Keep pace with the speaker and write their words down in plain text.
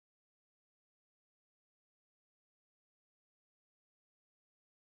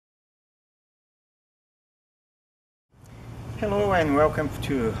Hello and welcome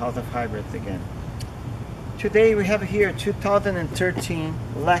to House of Hybrids again. Today we have here 2013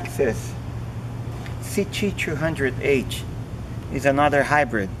 Lexus CT200H. It's another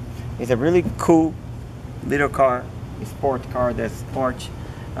hybrid. It's a really cool little car, a sport car, that's sport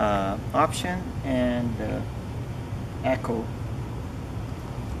option and eco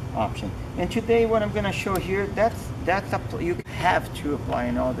option. And today what I'm going to show here, you have to apply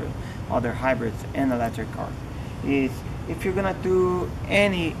in other hybrids and electric cars. Is if you're gonna do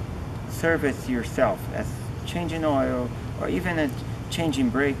any service yourself, as changing oil or even a changing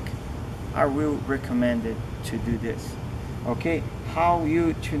brake, I will recommend it to do this. Okay, how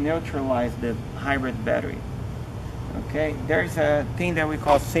you to neutralize the hybrid battery. Okay, there's a thing that we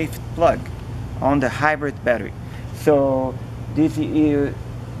call safe plug on the hybrid battery. So this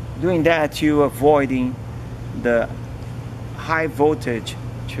doing that, you avoiding the high voltage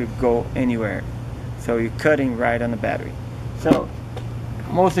to go anywhere. So you're cutting right on the battery. So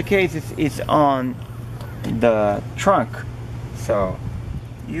most of the cases it's on the trunk. So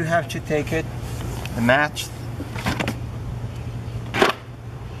you have to take it, the match,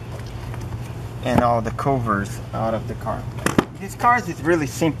 and all the covers out of the car. This car is really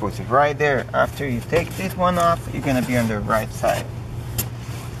simple. It's right there. After you take this one off, you're gonna be on the right side.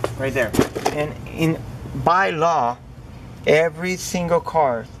 Right there. And by law, every single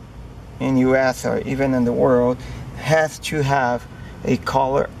car in US or even in the world has to have a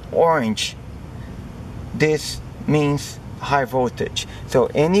color orange. This means high voltage.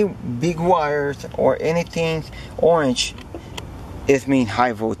 So any big wires or anything orange is mean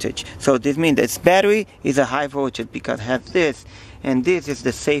high voltage. So this means this battery is a high voltage because it has this, and this is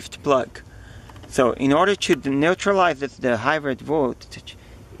the safe plug. So in order to neutralize the hybrid voltage,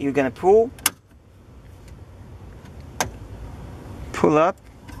 you're gonna pull up,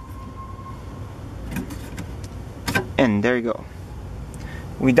 and there you go.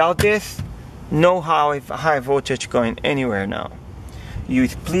 Without this, no how if high voltage going anywhere now. You're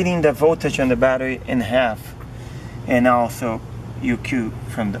splitting the voltage on the battery in half, and also you cue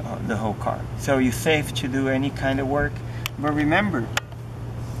from the whole car. So you're safe to do any kind of work. But remember,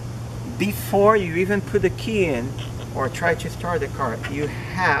 before you even put the key in or try to start the car,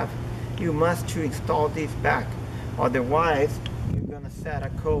 you must to install this back. Otherwise, you're gonna set a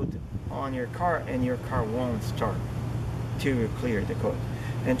code on your car and your car won't start till you clear the code.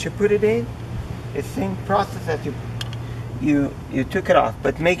 And to put it in, it's the same process that you took it off,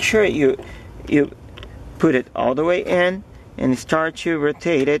 but make sure you put it all the way in and start to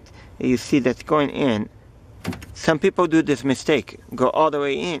rotate it. You see that's going in. Some people do this mistake, go all the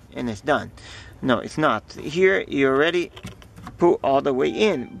way in and it's done. No, it's not. Here you already put all the way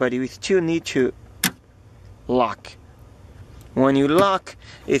in, but you still need to lock. When you lock,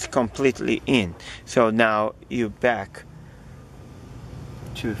 it's completely in. So now you back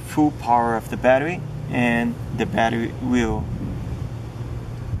to full power of the battery, and the battery will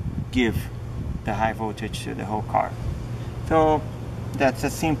give the high voltage to the whole car. So that's a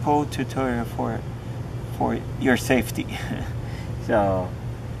simple tutorial for your safety. So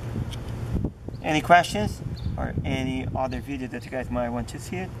any questions or any other video that you guys might want to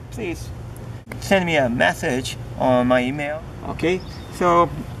see, please send me a message on my email. Okay, so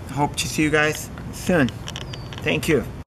hope to see you guys soon. Thank you.